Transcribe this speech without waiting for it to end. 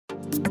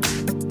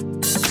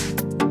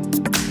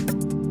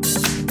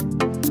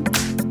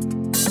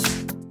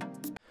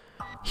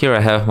Here I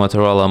have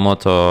Motorola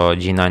Moto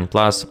G9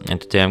 Plus,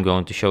 and today I'm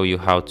going to show you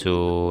how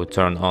to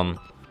turn on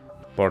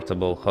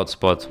portable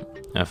hotspot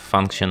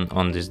function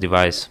on this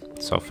device.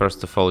 So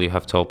first of all, you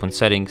have to open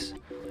settings,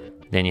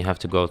 then you have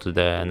to go to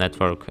the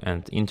network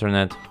and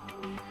internet,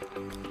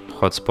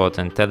 hotspot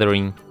and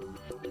tethering,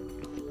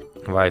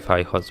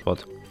 Wi-Fi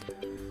hotspot.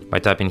 By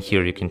tapping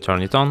here you can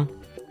turn it on.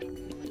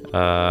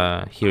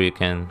 Here you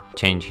can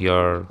change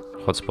your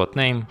hotspot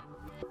name.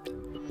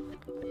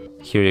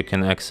 Here you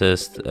can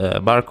access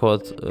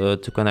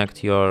barcode to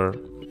connect your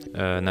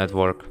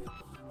network,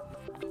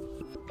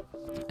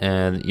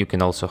 and you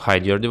can also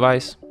hide your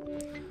device,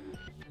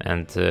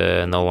 and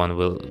no one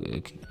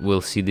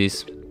will see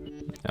this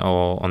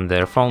on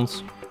their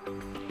phones.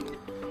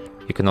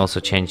 You can also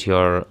change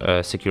your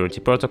security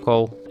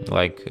protocol,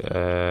 like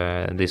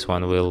this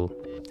one will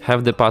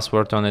have the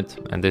password on it,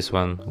 and this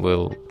one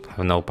will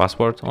have no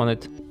password on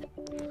it.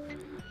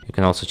 You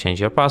can also change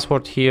your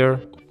password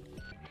here.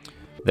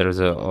 There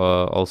is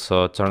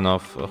also turn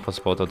off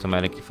hotspot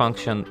automatically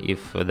function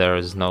if there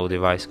is no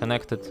device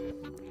connected.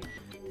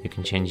 You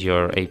can change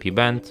your AP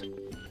band,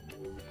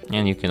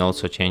 and you can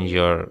also change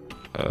your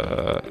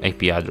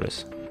AP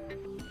address.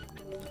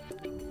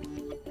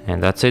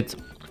 And that's it.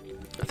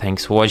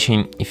 Thanks for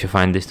watching. If you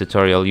find this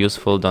tutorial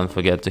useful, don't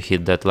forget to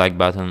hit that like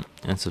button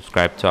and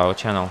subscribe to our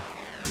channel.